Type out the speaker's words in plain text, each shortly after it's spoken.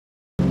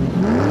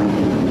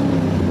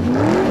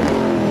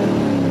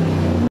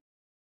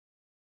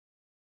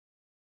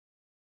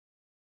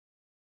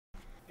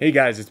Hey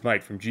guys, it's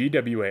Mike from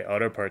GWA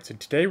Auto Parts, and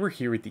today we're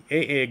here with the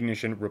AA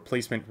Ignition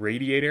Replacement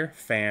Radiator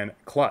Fan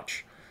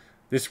Clutch.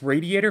 This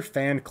radiator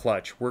fan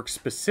clutch works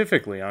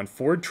specifically on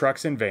Ford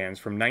trucks and vans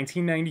from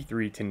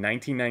 1993 to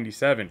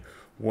 1997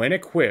 when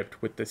equipped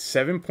with the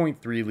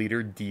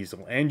 7.3-liter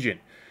diesel engine.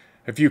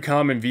 A few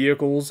common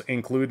vehicles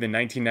include the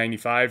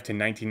 1995 to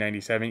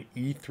 1997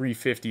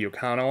 E350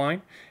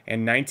 Econoline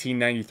and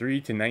 1993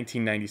 to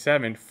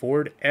 1997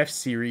 Ford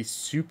F-Series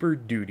Super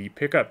Duty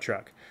pickup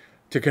truck.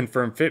 To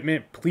confirm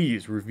fitment,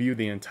 please review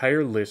the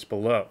entire list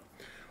below.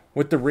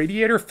 What the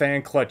radiator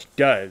fan clutch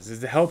does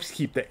is it helps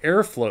keep the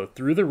airflow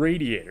through the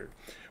radiator,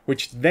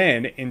 which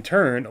then, in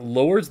turn,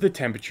 lowers the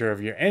temperature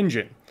of your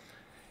engine.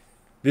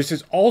 This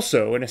is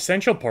also an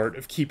essential part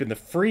of keeping the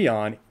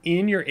Freon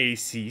in your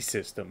AC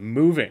system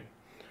moving.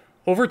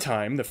 Over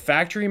time, the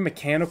factory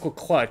mechanical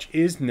clutch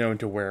is known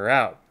to wear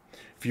out.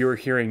 If you're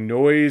hearing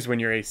noise when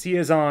your AC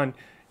is on,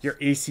 your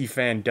AC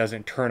fan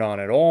doesn't turn on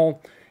at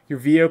all, your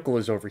vehicle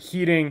is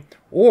overheating,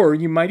 or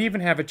you might even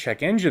have a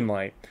check engine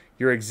light,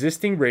 your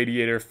existing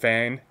radiator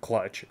fan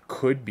clutch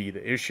could be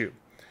the issue.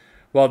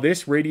 While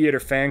this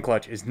radiator fan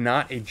clutch is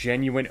not a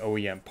genuine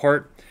OEM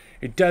part,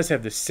 it does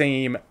have the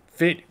same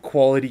fit,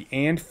 quality,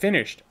 and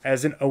finish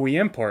as an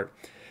OEM part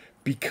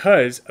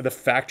because of the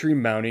factory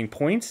mounting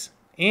points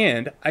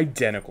and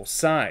identical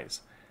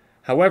size.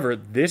 However,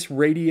 this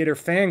radiator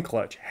fan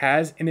clutch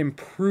has an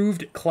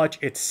improved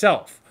clutch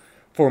itself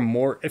for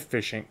more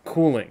efficient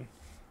cooling.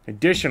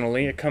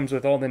 Additionally, it comes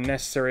with all the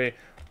necessary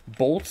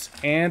bolts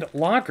and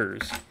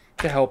lockers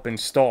to help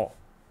install.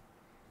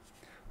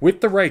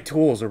 With the right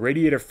tools, a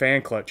radiator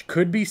fan clutch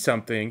could be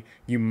something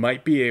you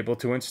might be able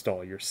to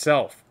install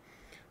yourself.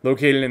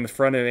 Located in the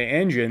front of the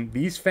engine,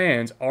 these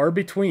fans are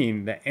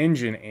between the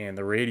engine and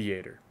the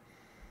radiator.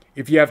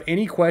 If you have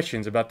any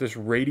questions about this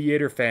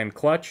radiator fan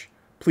clutch,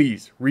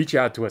 please reach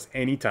out to us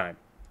anytime.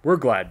 We're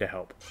glad to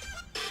help.